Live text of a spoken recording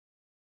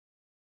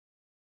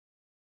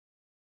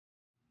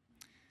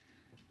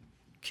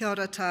Kia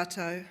ora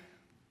tātou.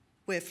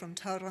 We're from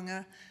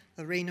Tauranga.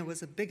 The Rena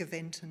was a big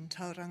event in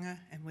Tauranga,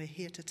 and we're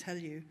here to tell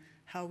you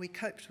how we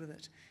coped with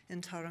it in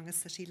Tauranga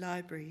City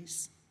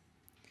Libraries.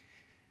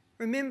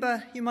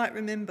 You might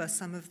remember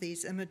some of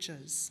these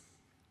images.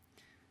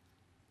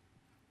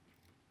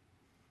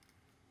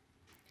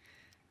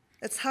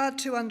 It's hard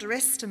to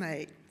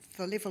underestimate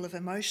the level of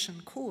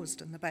emotion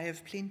caused in the Bay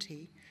of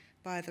Plenty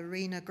by the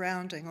Rena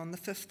grounding on the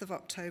 5th of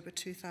October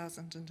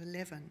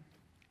 2011.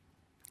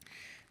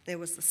 There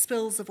was the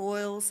spills of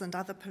oils and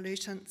other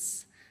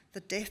pollutants, the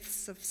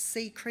deaths of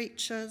sea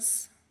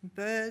creatures,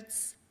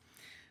 birds.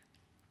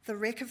 The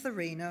wreck of the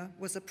Rena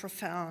was a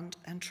profound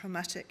and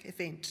traumatic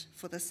event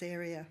for this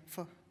area,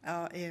 for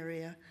our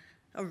area,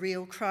 a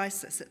real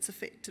crisis. It's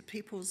affected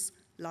people's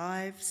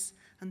lives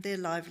and their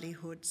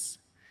livelihoods.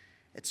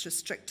 It's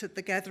restricted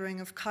the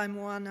gathering of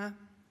kaimoana,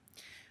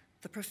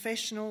 the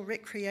professional,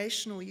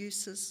 recreational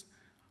uses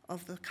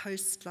of the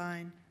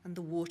coastline and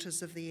the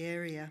waters of the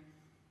area.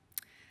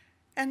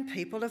 And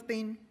people have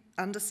been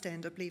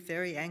understandably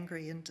very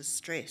angry and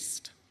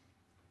distressed.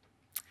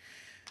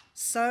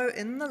 So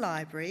in the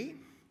library,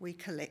 we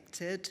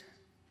collected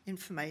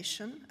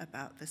information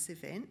about this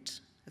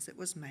event as it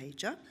was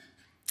major,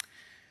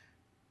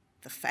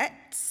 the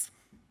facts,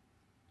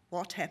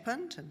 what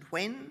happened and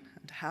when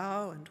and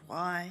how and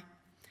why.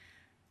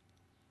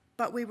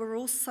 But we were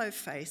also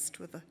faced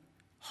with a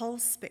whole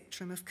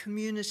spectrum of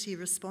community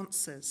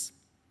responses.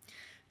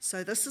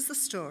 So this is the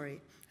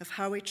story of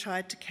how we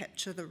tried to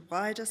capture the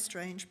widest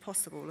range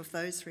possible of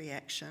those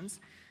reactions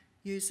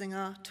using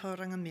our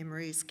Tauranga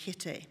Memories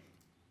kete.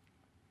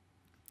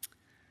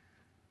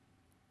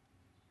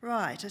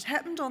 Right, it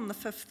happened on the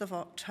 5th of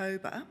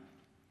October,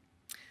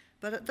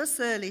 but at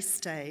this early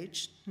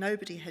stage,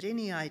 nobody had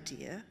any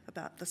idea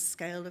about the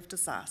scale of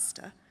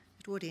disaster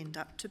it would end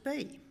up to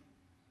be.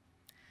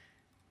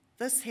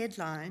 This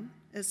headline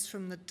is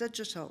from the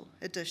digital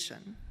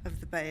edition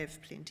of the Bay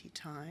of Plenty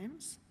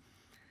Times.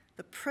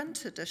 The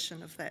print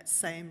edition of that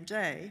same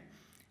day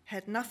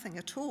had nothing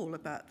at all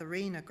about the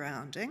Rena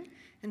grounding.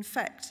 In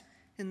fact,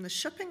 in the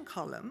shipping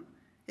column,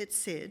 it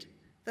said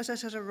that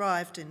it had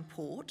arrived in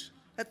port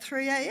at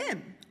 3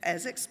 a.m,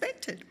 as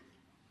expected.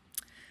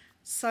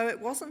 So it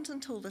wasn't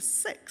until the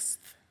 6th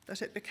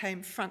that it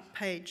became front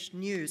page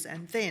news,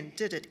 and then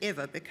did it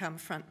ever become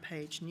front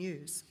page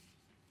news.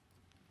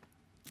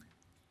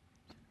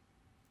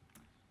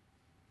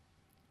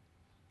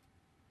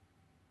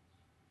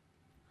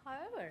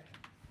 However,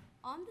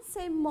 on the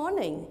same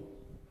morning,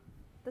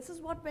 this is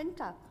what went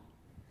up.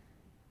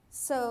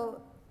 So,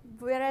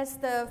 whereas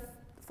the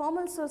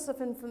formal source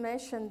of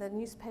information, the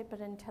newspaper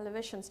and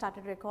television,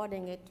 started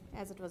recording it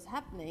as it was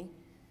happening,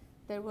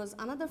 there was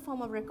another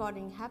form of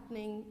recording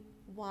happening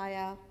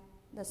via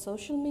the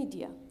social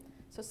media.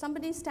 So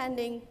somebody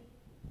standing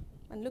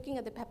and looking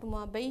at the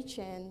Papamoa beach,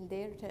 and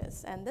there it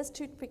is. And this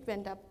tweet pic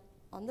went up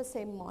on the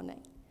same morning.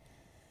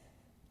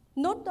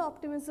 Note the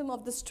optimism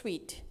of this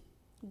tweet.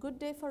 Good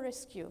day for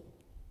rescue.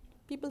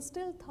 People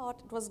still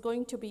thought it was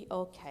going to be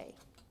okay.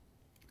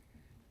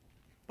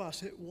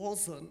 But it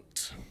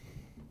wasn't.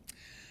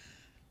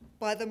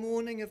 By the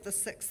morning of the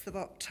 6th of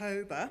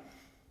October,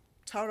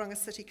 Tauranga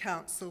City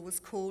Council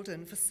was called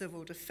in for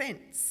civil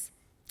defence.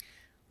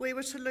 We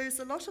were to lose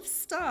a lot of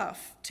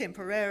staff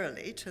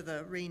temporarily to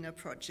the Rena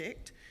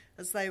project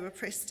as they were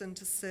pressed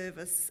into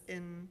service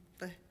in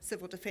the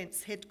civil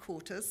defence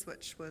headquarters,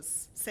 which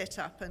was set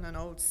up in an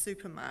old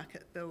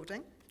supermarket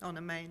building on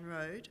a main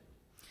road.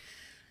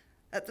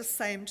 At the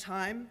same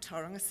time,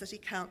 Tauranga City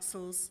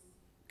Council's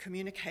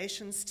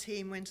communications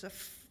team went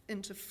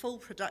into full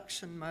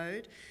production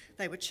mode.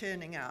 They were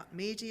churning out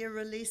media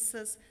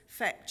releases,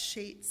 fact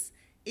sheets,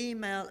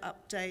 email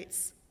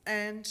updates,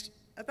 and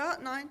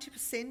about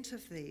 90%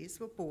 of these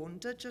were born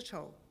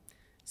digital.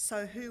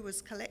 So who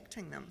was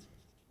collecting them?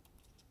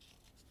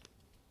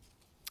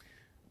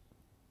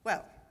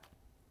 Well,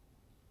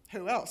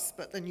 who else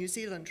but the New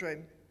Zealand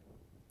room?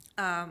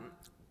 On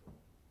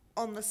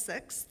the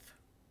 6th,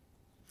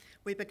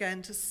 we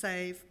began to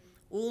save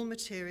all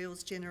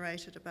materials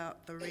generated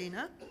about the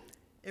Rena,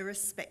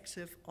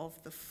 irrespective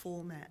of the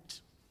format.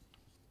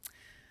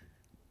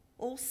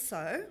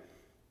 Also,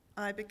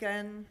 I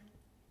began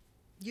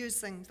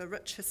using the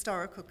rich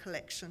historical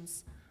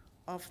collections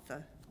of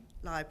the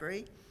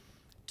library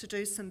to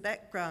do some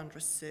background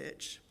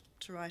research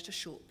to write a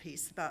short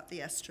piece about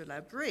the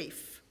Astrolabe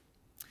Reef.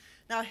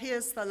 Now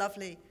here's the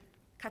lovely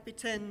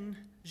Capitaine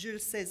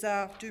Jules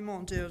César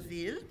Dumont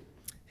d'Urville,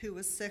 who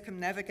was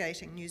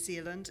circumnavigating New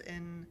Zealand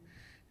in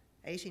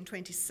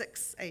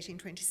 1826,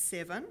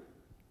 1827,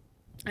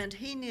 and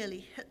he nearly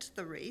hit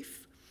the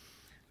reef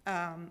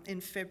in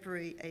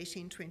February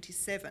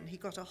 1827. He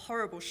got a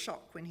horrible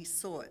shock when he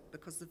saw it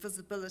because the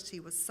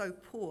visibility was so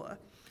poor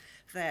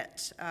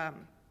that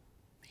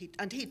he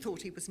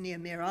thought he was near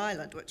Mare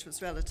Island, which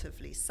was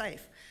relatively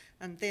safe.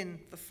 And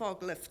then the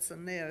fog lifts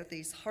and there are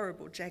these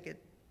horrible jagged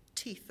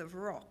teeth of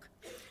rock.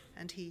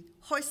 And he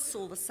hoists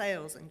all the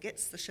sails and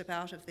gets the ship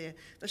out of there.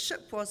 The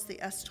ship was the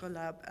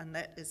Astrolabe, and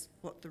that is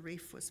what the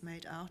reef was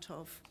made out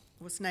of,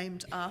 was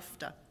named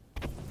after.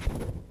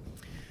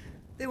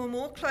 There were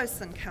more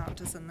close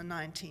encounters in the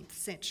 19th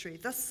century.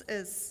 This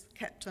is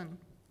Captain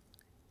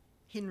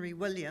Henry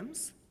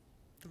Williams,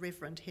 the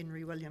Reverend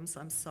Henry Williams,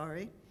 I'm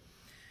sorry.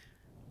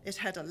 It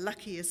had a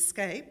lucky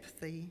escape,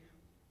 the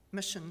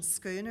mission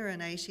schooner, in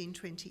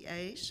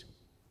 1828.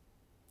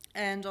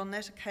 And on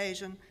that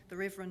occasion, the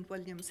Reverend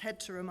Williams had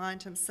to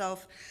remind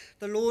himself,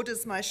 "The Lord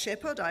is my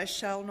shepherd, I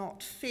shall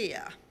not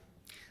fear,"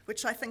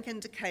 which I think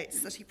indicates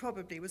that he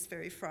probably was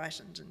very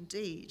frightened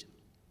indeed.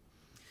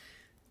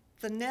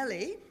 The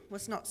Nellie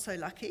was not so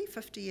lucky.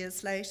 50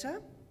 years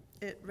later,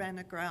 it ran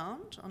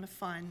aground on a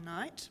fine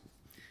night.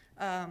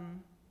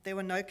 There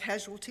were no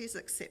casualties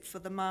except for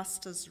the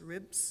master's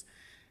ribs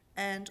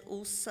and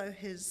also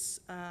his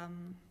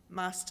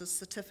master's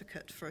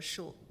certificate for a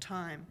short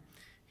time.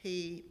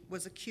 He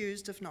was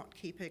accused of not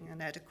keeping an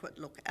adequate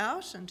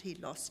lookout, and he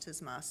lost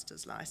his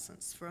master's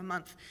license for a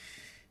month.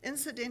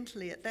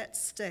 Incidentally, at that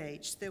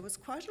stage, there was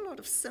quite a lot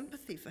of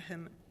sympathy for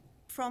him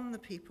from the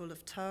people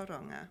of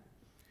Tauranga,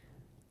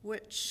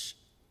 which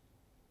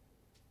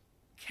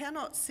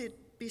cannot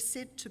be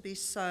said to be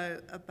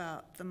so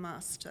about the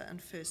master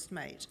and first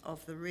mate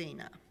of the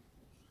Rena.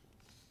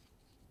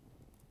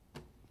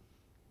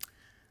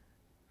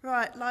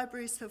 Right,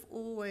 libraries have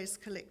always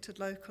collected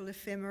local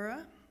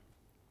ephemera.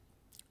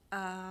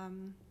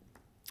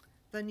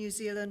 The New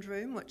Zealand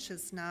Room, which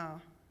is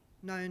now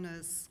known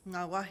as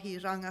Ngā Wahi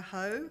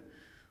Rangahau,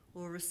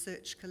 or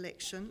Research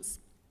Collections,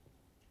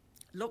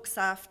 looks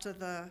after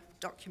the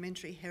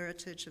documentary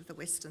heritage of the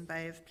Western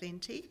Bay of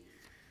Plenty,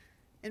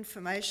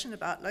 information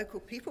about local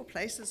people,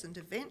 places and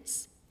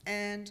events,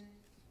 and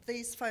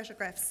these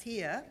photographs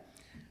here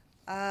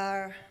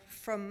are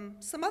from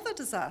some other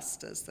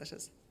disasters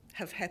that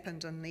have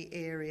happened in the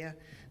area,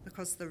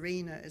 because the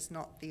Rena is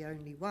not the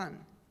only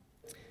one.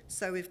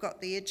 So we've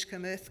got the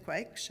Edgecombe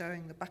earthquake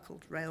showing the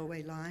buckled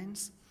railway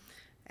lines,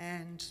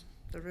 and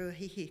the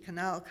Ruahihi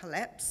Canal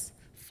collapse,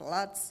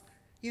 floods,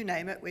 you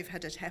name it, we've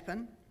had it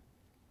happen.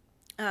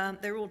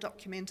 They're all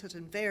documented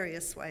in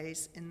various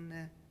ways in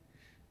the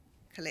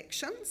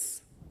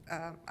collections,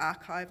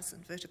 archives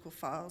and vertical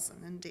files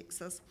and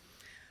indexes.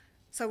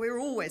 So we're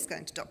always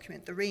going to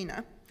document the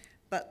Rena,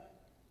 but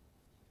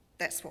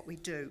that's what we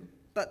do.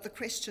 But the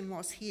question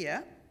was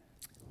here,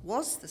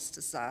 was this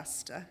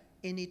disaster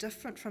any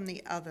different from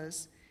the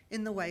others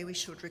in the way we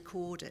should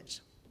record it?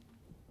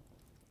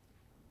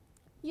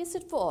 Yes,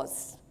 it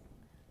was.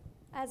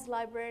 As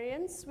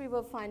librarians, we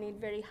were finding it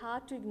very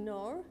hard to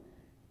ignore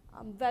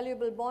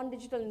valuable born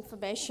digital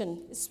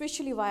information,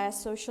 especially via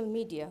social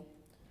media.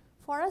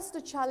 For us,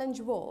 the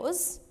challenge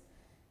was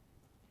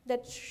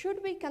that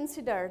should we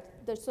consider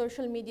the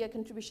social media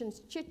contributions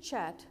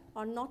chit-chat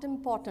are not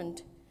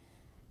important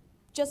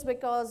just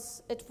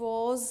because it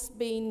was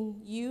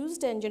being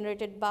used and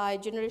generated by a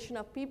generation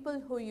of people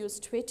who use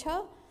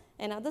Twitter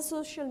and other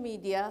social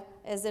media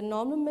as their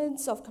normal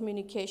means of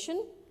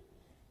communication,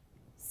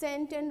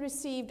 sent and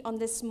received on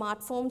their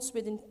smartphones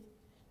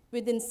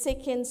within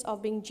seconds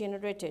of being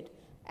generated.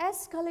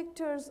 As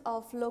collectors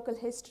of local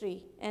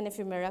history and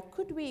ephemera,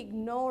 could we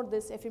ignore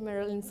this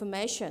ephemeral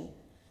information?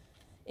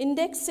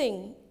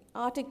 Indexing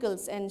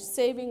articles and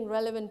saving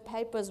relevant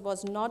papers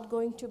was not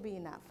going to be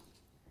enough.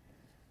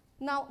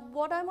 Now,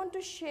 what I want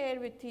to share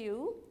with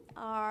you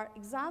are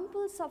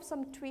examples of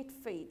some tweet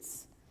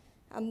feeds,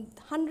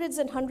 hundreds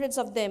and hundreds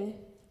of them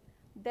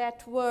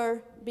that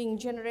were being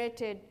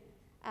generated,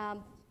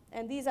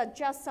 and these are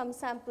just some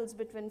samples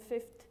between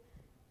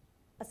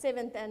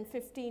 7th and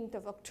 15th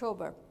of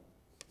October.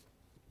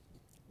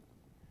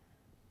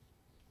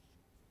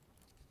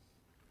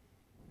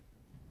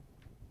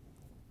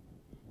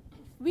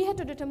 We had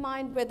to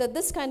determine whether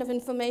this kind of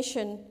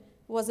information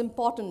was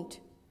important.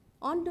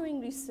 On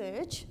doing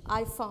research,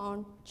 I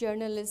found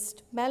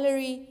journalist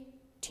Mallory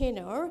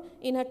Tenor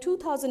in her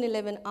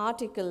 2011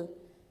 article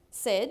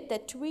said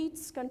that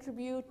tweets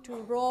contribute to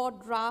raw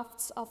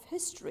drafts of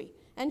history,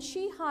 and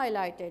she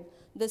highlighted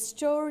the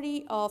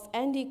story of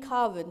Andy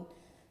Carvin,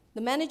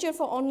 the manager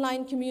for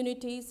online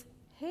communities.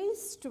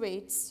 His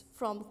tweets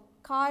from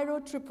Cairo,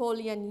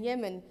 Tripoli, and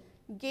Yemen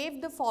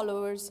gave the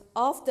followers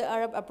of the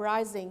Arab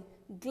uprising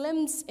a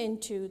glimpse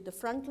into the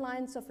front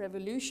lines of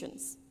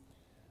revolutions.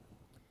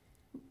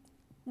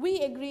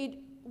 We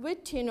agreed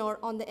with Tenor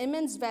on the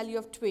immense value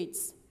of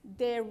tweets.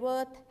 Their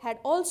worth had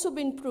also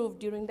been proved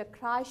during the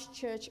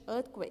Christchurch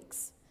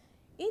earthquakes.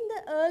 In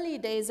the early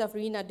days of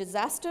Rena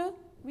disaster,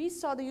 we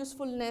saw the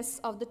usefulness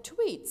of the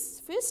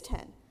tweets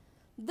firsthand.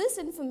 This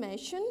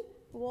information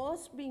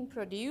was being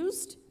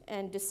produced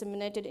and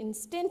disseminated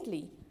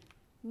instantly.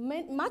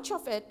 Much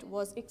of it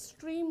was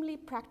extremely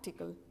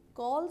practical.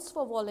 Calls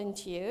for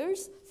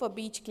volunteers for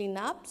beach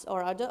cleanups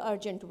or other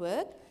urgent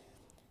work,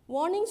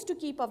 warnings to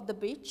keep off the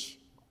beach,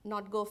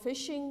 not go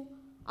fishing,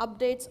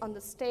 updates on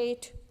the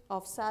state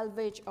of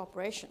salvage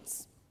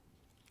operations.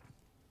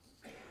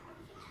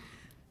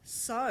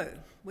 So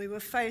we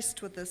were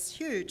faced with this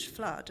huge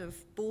flood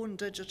of born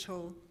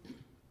digital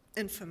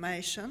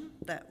information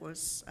that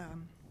was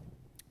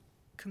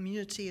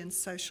community and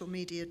social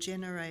media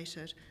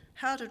generated.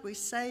 How did we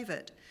save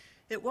it?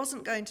 It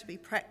wasn't going to be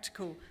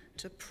practical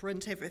to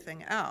print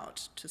everything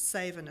out to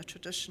save in a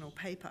traditional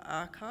paper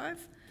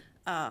archive.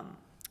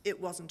 It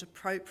wasn't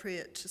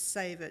appropriate to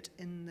save it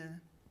in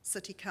the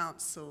City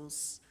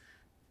Council's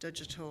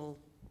digital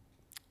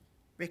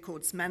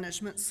records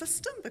management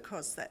system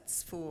because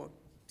that's for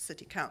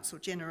City Council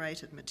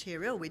generated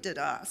material. We did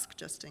ask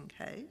just in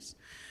case.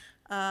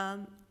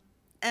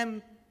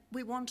 And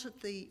we wanted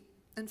the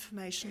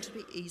information to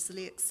be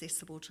easily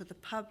accessible to the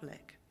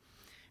public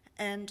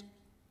and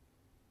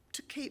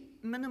to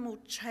keep minimal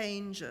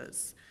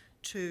changes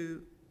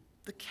to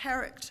the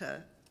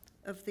character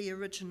of the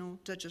original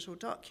digital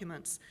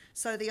documents.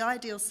 So the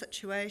ideal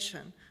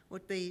situation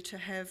would be to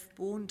have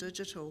born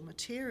digital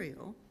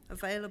material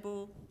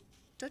available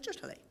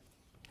digitally.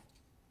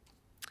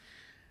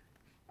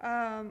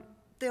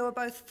 There were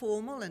both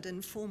formal and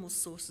informal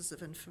sources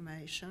of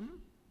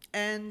information,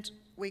 and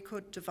we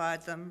could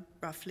divide them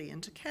roughly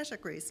into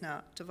categories.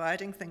 Now,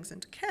 dividing things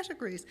into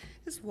categories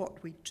is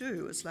what we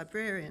do as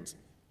librarians.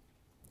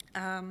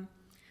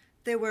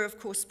 There were, of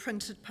course,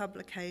 printed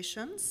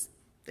publications.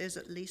 There's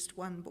at least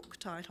one book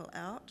title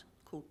out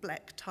called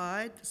Black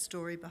Tide, the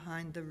story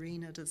behind the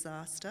Rena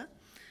disaster,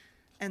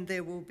 and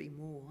there will be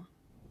more.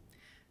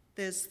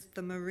 There's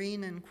the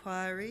Marine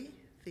Inquiry,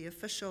 the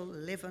official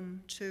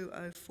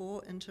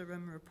 11/204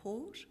 interim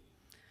report.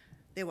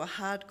 There were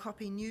hard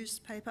copy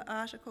newspaper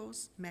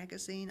articles,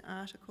 magazine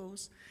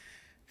articles,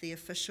 the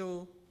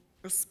official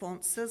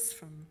responses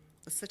from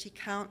the City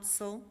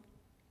Council,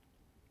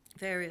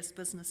 various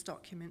business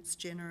documents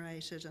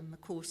generated in the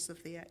course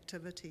of the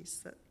activities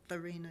that the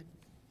Rena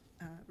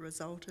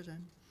resulted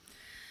in.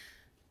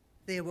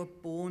 There were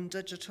born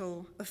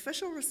digital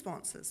official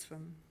responses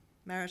from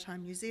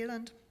Maritime New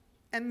Zealand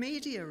and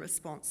media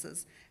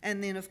responses,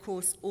 and then, of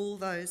course, all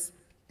those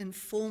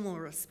informal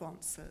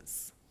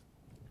responses.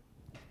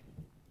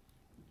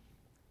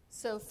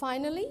 So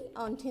finally,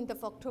 on 10th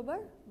of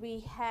October, we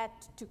had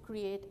to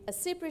create a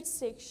separate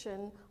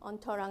section on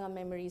Tauranga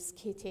Memories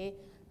Kite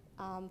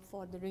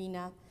for the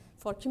Rena,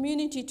 for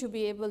community to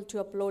be able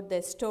to upload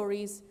their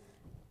stories,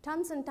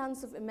 tons and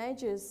tons of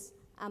images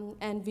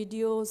and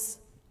videos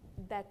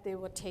that they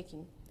were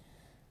taking.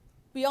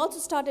 We also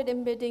started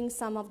embedding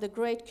some of the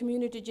great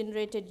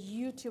community-generated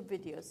YouTube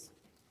videos.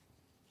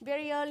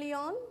 Very early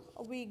on,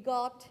 we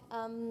got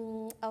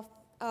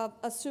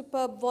a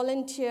superb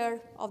volunteer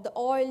of the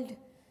Oiled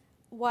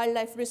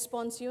Wildlife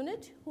Response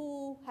Unit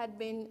who had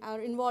been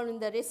involved in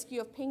the rescue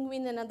of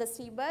penguin and other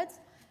seabirds.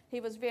 He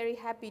was very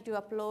happy to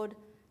upload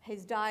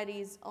his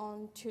diaries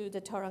onto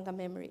the Tauranga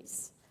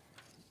Memories.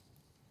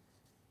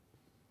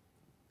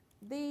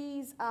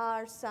 These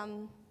are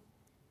some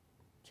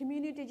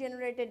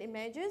community-generated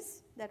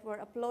images that were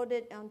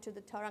uploaded onto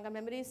the Tauranga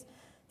Memories,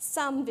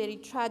 some very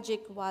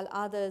tragic, while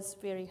others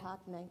very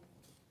heartening.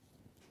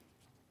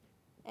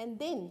 And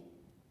then,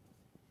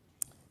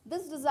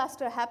 this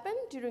disaster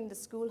happened during the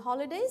school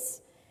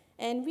holidays,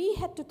 and we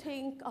had to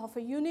think of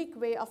a unique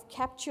way of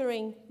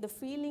capturing the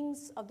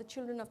feelings of the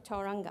children of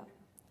Tauranga.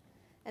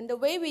 And the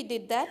way we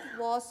did that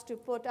was to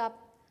put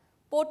up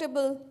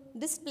portable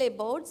display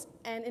boards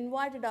and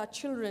invited our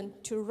children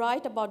to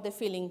write about their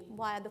feeling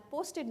via the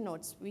post-it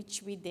notes,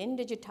 which we then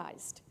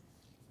digitized.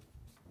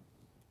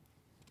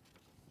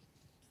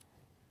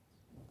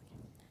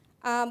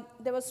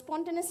 There were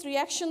spontaneous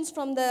reactions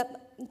from the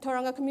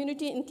Tauranga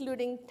community,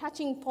 including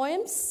touching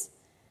poems.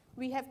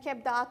 We have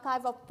kept the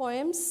archive of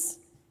poems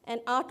and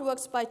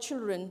artworks by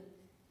children.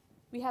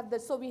 We have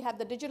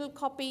the digital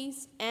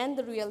copies and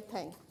the real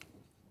thing.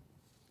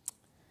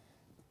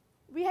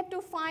 We had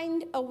to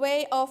find a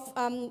way of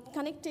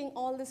connecting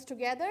all this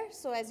together.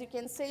 So as you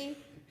can see,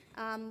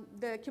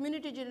 the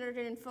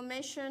community-generated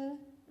information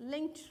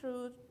linked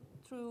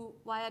through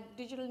via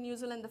Digital New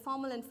Zealand, the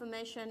formal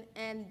information,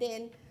 and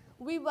then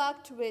we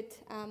worked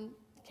with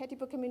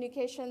Katipo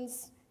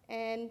Communications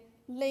and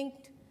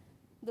linked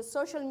the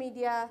social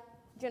media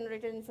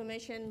generated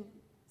information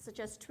such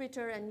as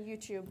Twitter and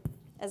YouTube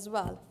as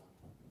well.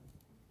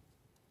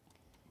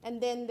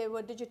 And then there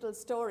were digital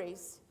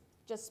stories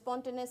just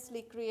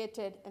spontaneously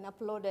created and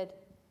uploaded.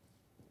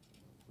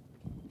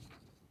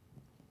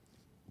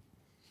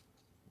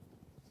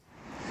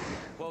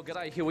 Well,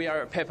 g'day, here we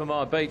are at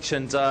Papamoa Beach,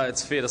 and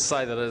it's fair to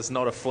say that it is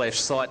not a flash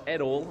site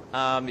at all.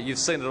 You've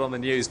seen it on the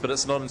news, but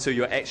it's not until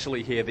you're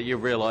actually here that you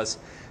realise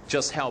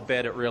just how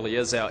bad it really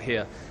is out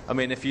here. I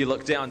mean, if you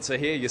look down to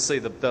here, you see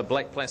the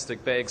black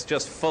plastic bags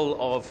just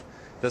full of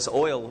this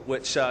oil,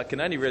 which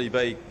can only really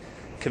be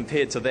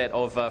compared to that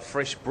of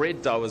fresh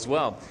bread dough as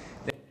well.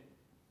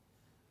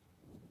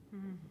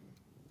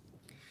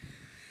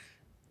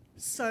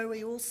 So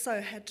we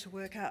also had to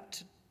work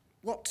out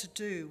what to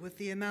do with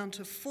the amount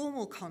of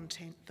formal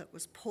content that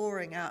was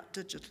pouring out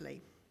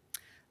digitally.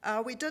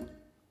 We did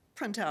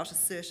print out a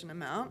certain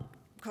amount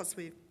because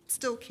we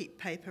still keep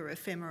paper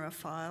ephemera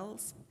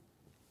files.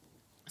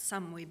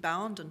 Some we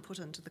bound and put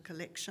into the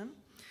collection.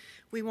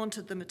 We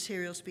wanted the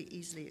material to be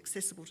easily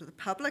accessible to the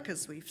public,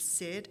 as we've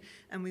said,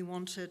 and we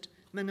wanted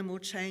minimal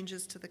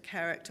changes to the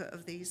character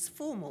of these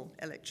formal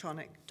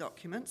electronic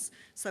documents.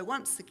 So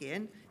once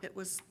again, it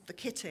was the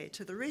kete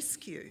to the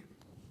rescue.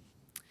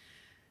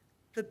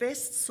 The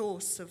best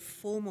source of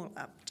formal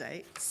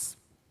updates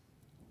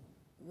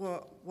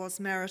was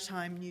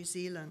Maritime New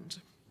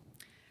Zealand.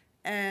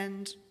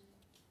 And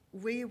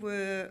we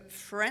were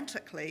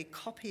frantically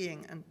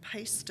copying and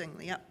pasting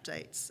the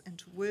updates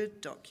into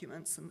Word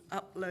documents and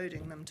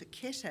uploading them to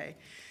kete.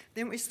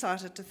 Then we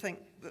started to think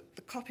that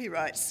the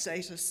copyright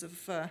status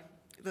of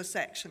this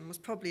action was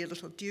probably a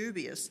little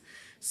dubious.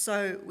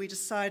 So we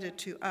decided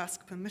to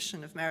ask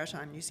permission of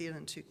Maritime New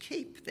Zealand to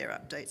keep their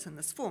updates in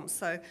this form.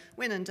 So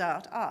when in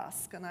doubt,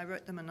 ask. And I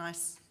wrote them a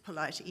nice,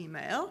 polite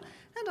email.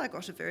 And I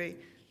got a very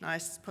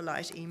nice,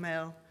 polite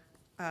email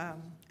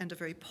and a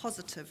very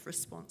positive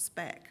response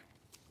back.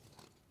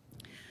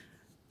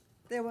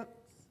 There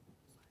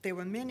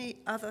were many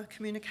other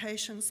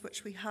communications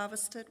which we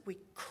harvested. We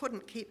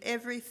couldn't keep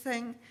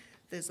everything.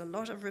 There's a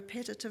lot of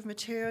repetitive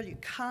material. You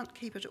can't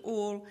keep it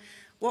all.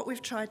 What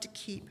we've tried to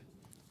keep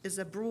is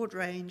a broad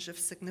range of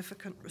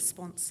significant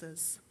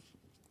responses.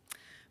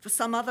 For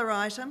some other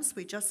items,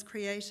 we just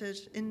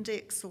created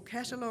index or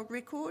catalogue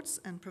records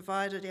and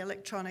provided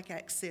electronic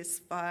access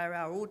via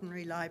our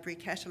ordinary library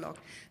catalogue.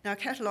 Now,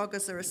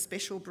 cataloguers are a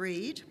special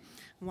breed.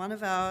 One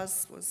of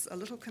ours was a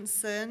little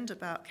concerned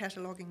about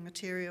cataloguing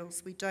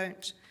materials we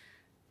don't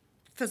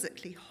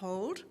physically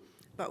hold,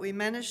 but we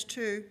managed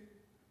to,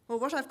 well,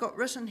 what I've got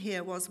written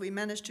here was we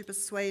managed to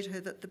persuade her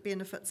that the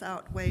benefits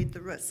outweighed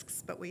the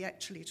risks, but we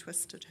actually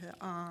twisted her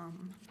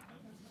arm.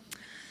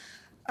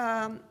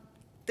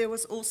 There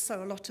was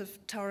also a lot of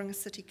Tauranga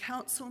City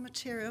Council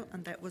material,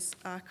 and that was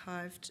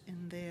archived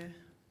in their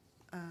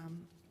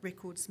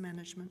records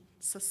management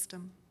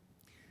system.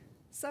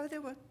 So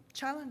there were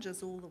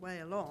challenges all the way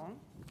along.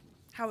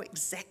 How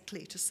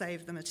exactly to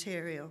save the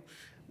material,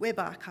 web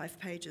archive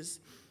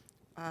pages,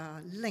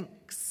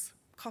 links,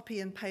 copy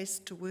and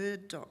paste to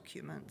Word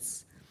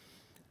documents.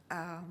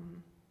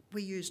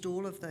 We used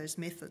all of those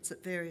methods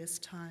at various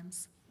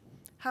times.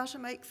 How to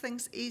make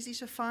things easy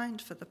to find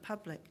for the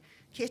public.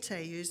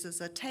 Kete uses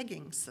a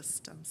tagging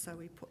system, so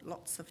we put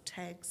lots of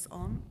tags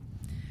on.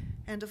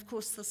 And of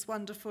course, this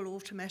wonderful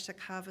automatic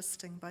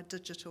harvesting by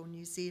Digital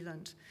New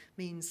Zealand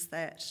means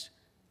that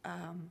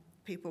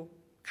people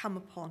come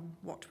upon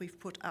what we've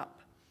put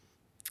up.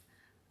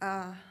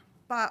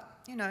 But,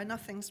 you know,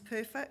 nothing's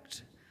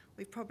perfect.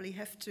 We probably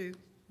have to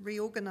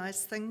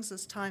reorganise things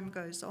as time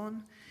goes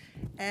on.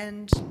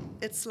 And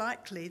it's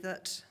likely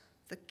that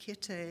the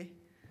kete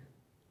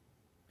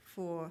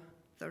for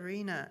the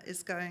Rena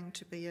is going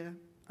to be an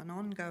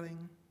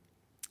ongoing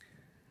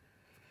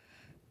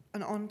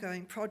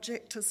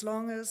project as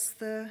long as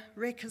the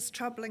wreck is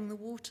troubling the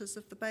waters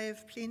of the Bay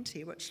of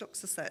Plenty, which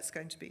looks as though it's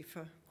going to be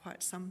for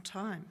quite some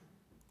time.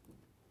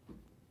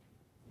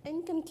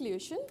 In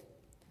conclusion,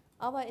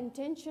 our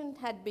intention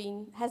has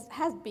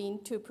been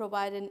to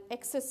provide an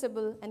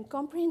accessible and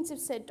comprehensive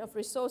set of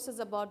resources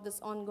about this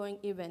ongoing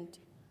event.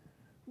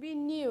 We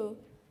knew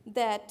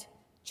that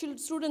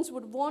students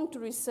would want to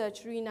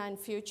research Rena in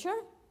future.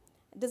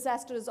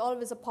 Disaster is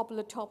always a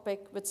popular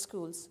topic with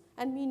schools,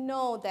 and we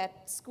know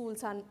that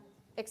schools are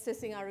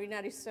accessing our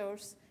Rena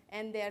resource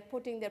and they're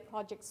putting their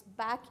projects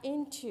back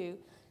into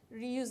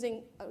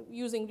reusing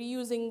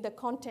the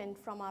content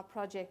from our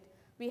project.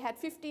 We had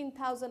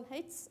 15,000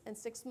 hits in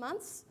 6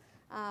 months,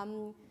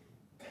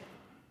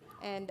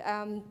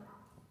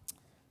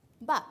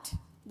 but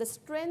the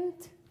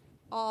strength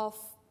of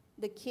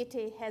the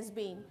kete has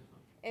been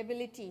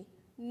ability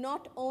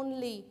not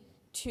only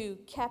to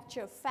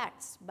capture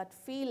facts, but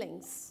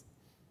feelings.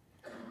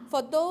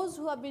 For those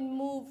who have been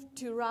moved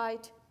to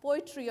write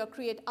poetry or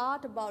create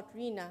art about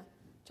Rena,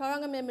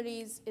 Tauranga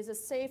Memories is a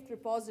safe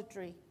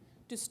repository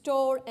to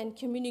store and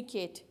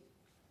communicate.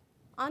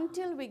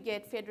 Until we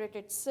get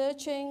federated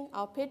searching,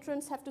 our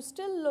patrons have to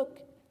still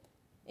look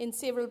in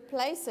several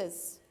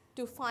places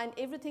to find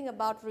everything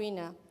about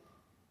Rena.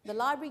 The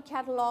library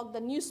catalog,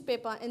 the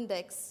newspaper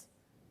index,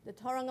 the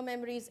Tauranga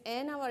Memories,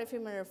 and our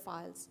ephemeral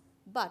files,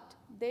 but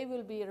they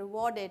will be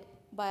rewarded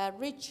by a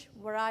rich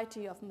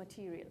variety of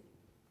material.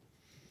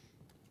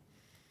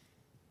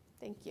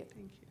 Thank you.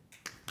 Thank you.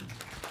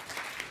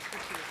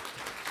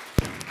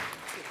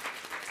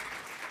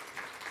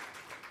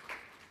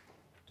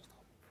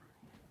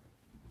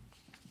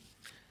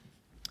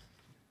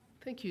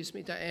 Thank you,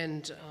 Smita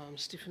and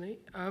Stephanie.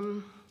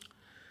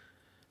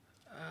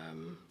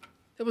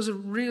 It was a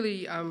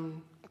really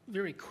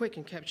very quick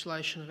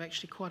encapsulation of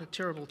actually quite a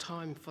terrible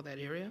time for that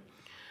area.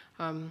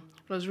 But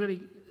I was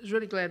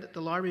really glad that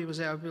the library was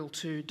able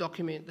to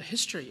document the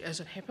history as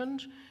it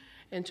happened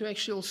and to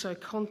actually also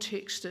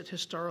context it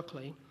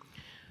historically.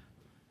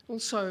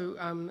 Also,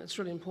 it's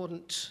really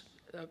important,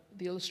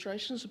 the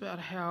illustrations about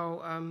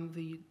how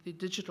the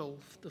digital,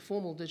 the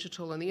formal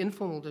digital and the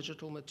informal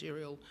digital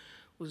material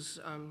was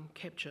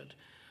captured,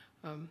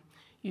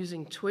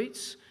 using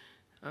tweets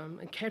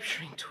and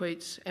capturing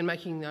tweets and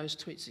making those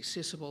tweets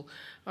accessible.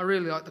 I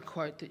really like the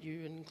quote that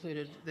you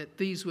included, that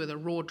these were the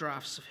raw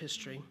drafts of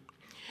history.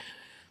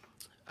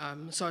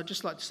 So I'd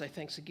just like to say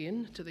thanks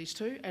again to these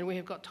two, and we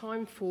have got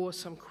time for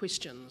some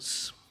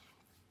questions.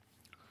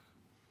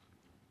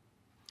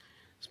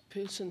 There's a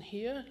person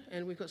here,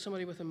 and we've got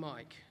somebody with a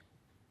mic.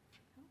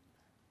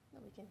 No,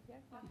 we can hear.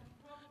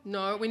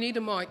 No, we need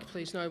a mic,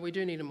 please. No, we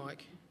do need a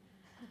mic.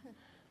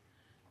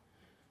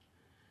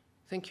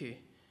 Thank you.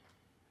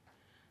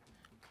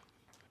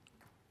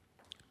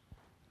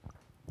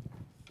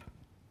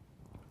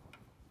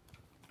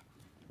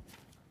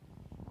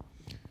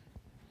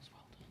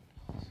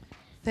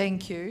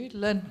 Thank you,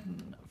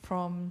 Lynn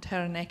from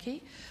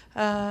Taranaki.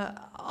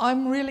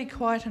 I'm really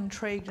quite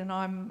intrigued, and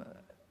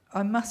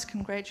I must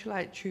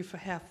congratulate you for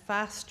how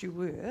fast you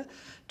were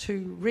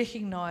to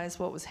recognise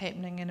what was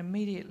happening and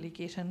immediately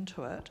get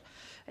into it.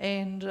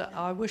 And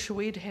I wish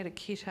we'd had a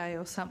kete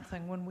or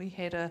something when we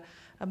had a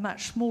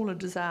much smaller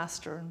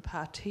disaster in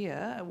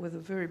Patea with a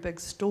very big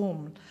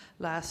storm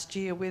last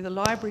year, where the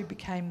library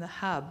became the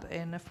hub,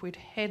 and if we'd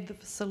had the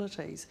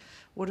facilities,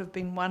 would have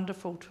been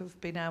wonderful to have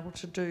been able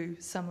to do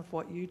some of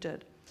what you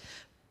did.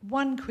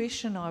 One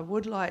question I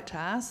would like to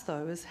ask,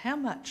 though, is how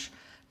much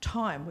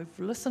time, we've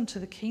listened to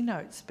the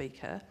keynote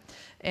speaker,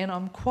 and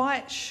I'm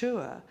quite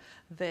sure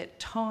that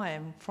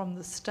time from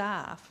the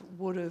staff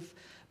would have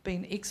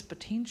been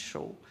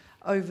exponential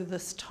over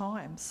this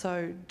time.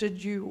 So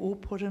did you all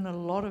put in a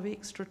lot of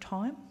extra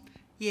time?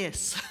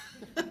 Yes.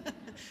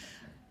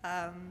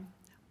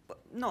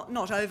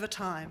 Not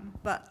overtime,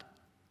 but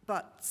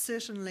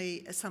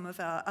certainly some of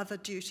our other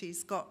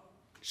duties got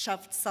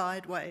shoved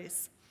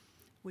sideways.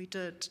 We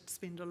did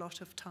spend a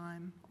lot of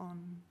time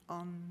on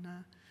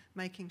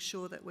making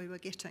sure that we were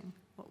getting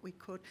what we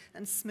could.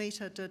 And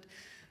Smita did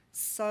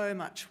so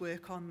much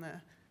work on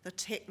the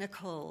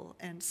technical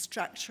and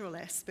structural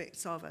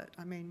aspects of it.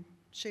 I mean,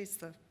 she's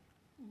the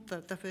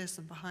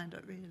person behind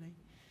it, really.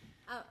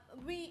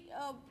 We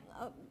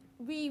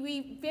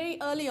very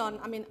early on,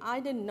 I mean,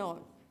 I didn't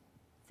know.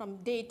 From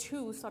day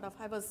 2,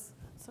 I was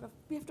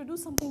we have to do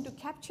something to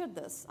capture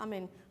this. I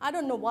mean, I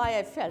don't know why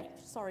I felt,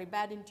 sorry,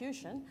 bad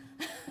intuition.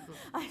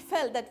 I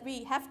felt that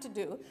we have to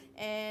do.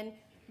 And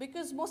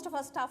because most of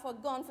our staff were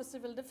gone for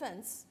civil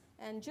defense,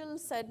 and Jill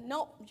said,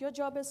 no, your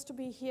job is to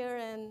be here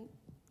and,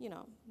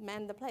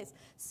 man the place.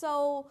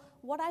 So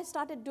what I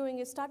started doing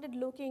is started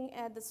looking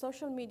at the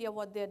social media,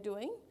 what they're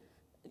doing.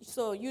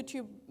 So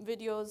YouTube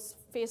videos,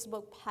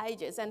 Facebook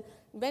pages, and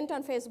went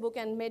on Facebook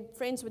and made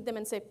friends with them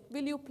and said,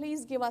 will you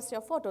please give us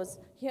your photos?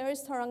 Here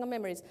is Tauranga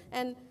Memories.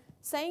 And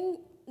saying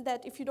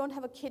that if you don't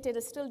have a kit, it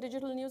is still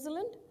Digital New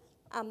Zealand.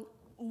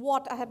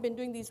 What I have been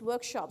doing these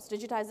workshops,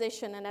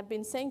 digitization, and I've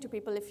been saying to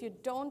people, if you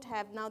don't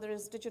have, now there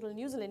is Digital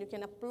New Zealand, you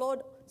can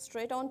upload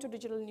straight on to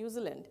Digital New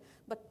Zealand,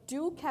 but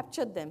do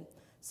capture them.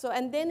 So,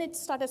 and then it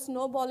started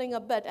snowballing a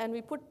bit, and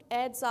we put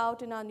ads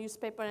out in our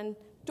newspaper and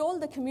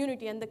told the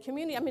community, and the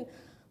community, I mean,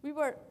 we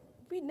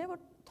never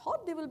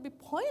thought there will be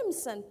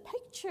poems and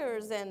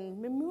pictures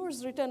and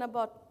memoirs written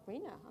about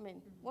Rena. I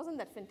mean, wasn't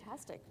that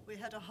fantastic? We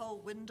had a whole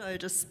window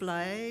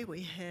display.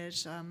 We had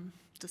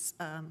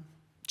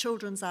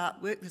children's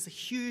artwork. There's a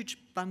huge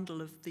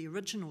bundle of the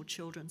original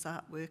children's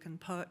artwork and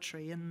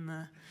poetry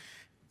in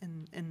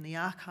the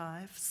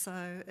archive.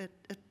 So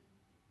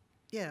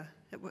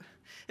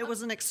it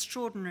was an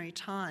extraordinary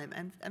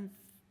time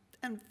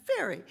and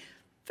very,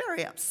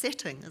 very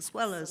upsetting as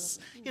well as,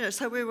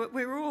 so we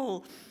were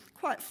all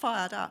quite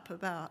fired up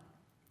about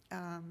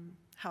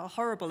how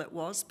horrible it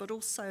was, but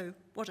also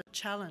what a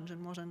challenge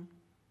and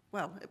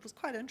it was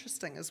quite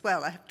interesting as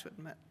well, I have to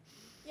admit.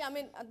 Yeah, I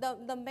mean,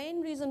 the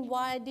main reason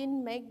why I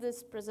didn't make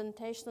this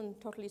presentation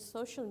totally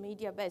social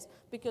media based,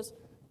 because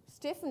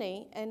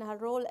Stephanie, in her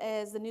role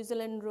as the New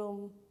Zealand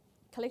Room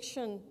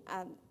collection,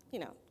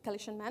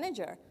 collection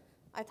manager,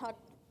 I thought,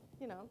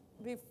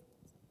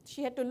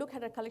 she had to look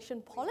at her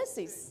collection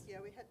policies.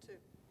 Yeah, we had to.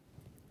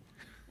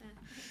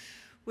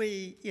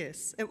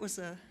 It was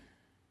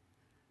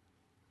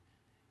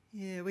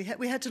we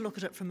had to look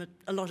at it from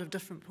a lot of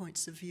different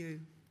points of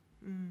view.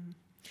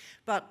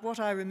 But what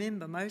I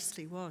remember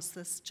mostly was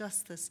this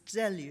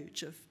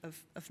deluge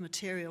of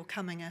material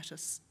coming at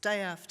us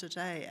day after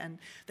day, and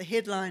the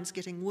headlines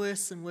getting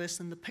worse and worse,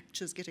 and the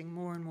pictures getting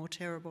more and more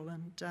terrible,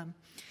 and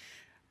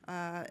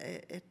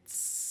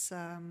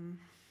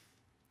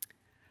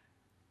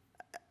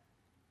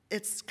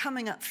it's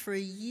coming up for a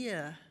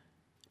year.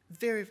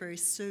 Very, very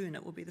soon.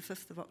 It will be the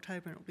 5th of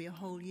October, and it will be a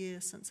whole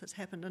year since it's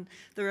happened. And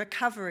the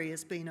recovery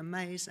has been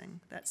amazing.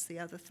 That's the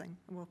other thing.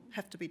 And we'll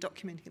have to be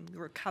documenting the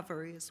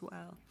recovery as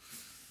well.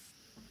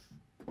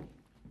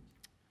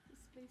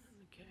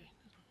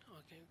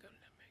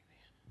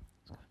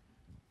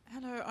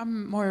 Hello,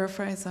 I'm Moira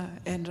Fraser,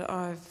 and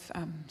I've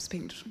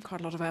spent quite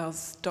a lot of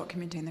hours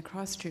documenting the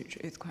Christchurch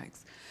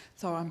earthquakes.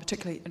 So I'm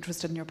particularly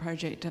interested in your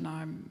project, and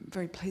I'm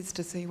very pleased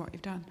to see what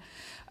you've done.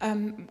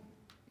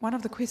 One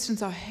of the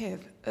questions I have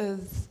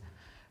is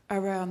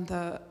around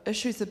the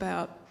issues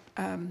about,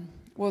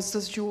 was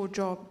this your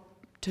job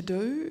to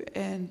do,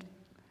 and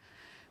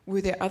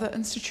were there other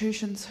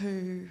institutions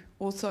who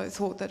also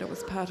thought that it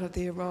was part of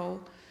their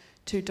role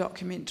to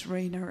document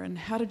Rena, and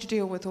how did you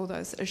deal with all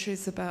those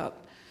issues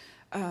about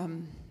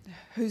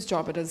whose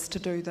job it is to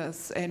do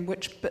this and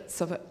which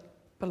bits of it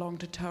belong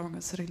to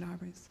Tauranga City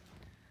Libraries?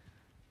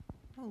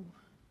 Oh,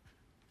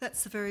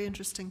 that's a very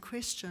interesting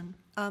question.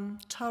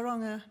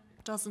 Tauranga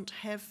doesn't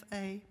have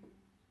a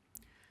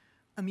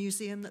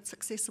museum that's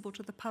accessible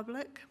to the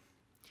public.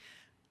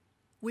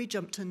 We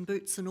jumped in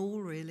boots and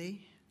all,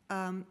 really.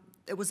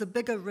 It was a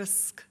bigger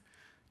risk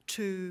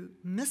to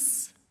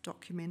miss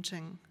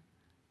documenting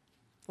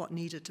what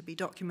needed to be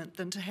documented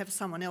than to have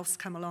someone else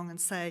come along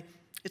and say,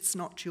 it's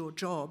not your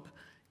job,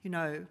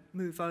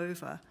 move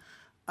over.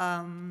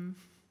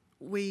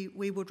 We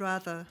would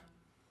rather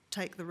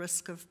take the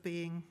risk of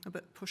being a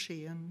bit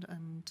pushy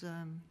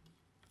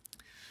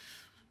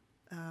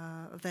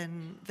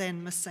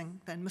than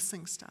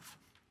missing stuff.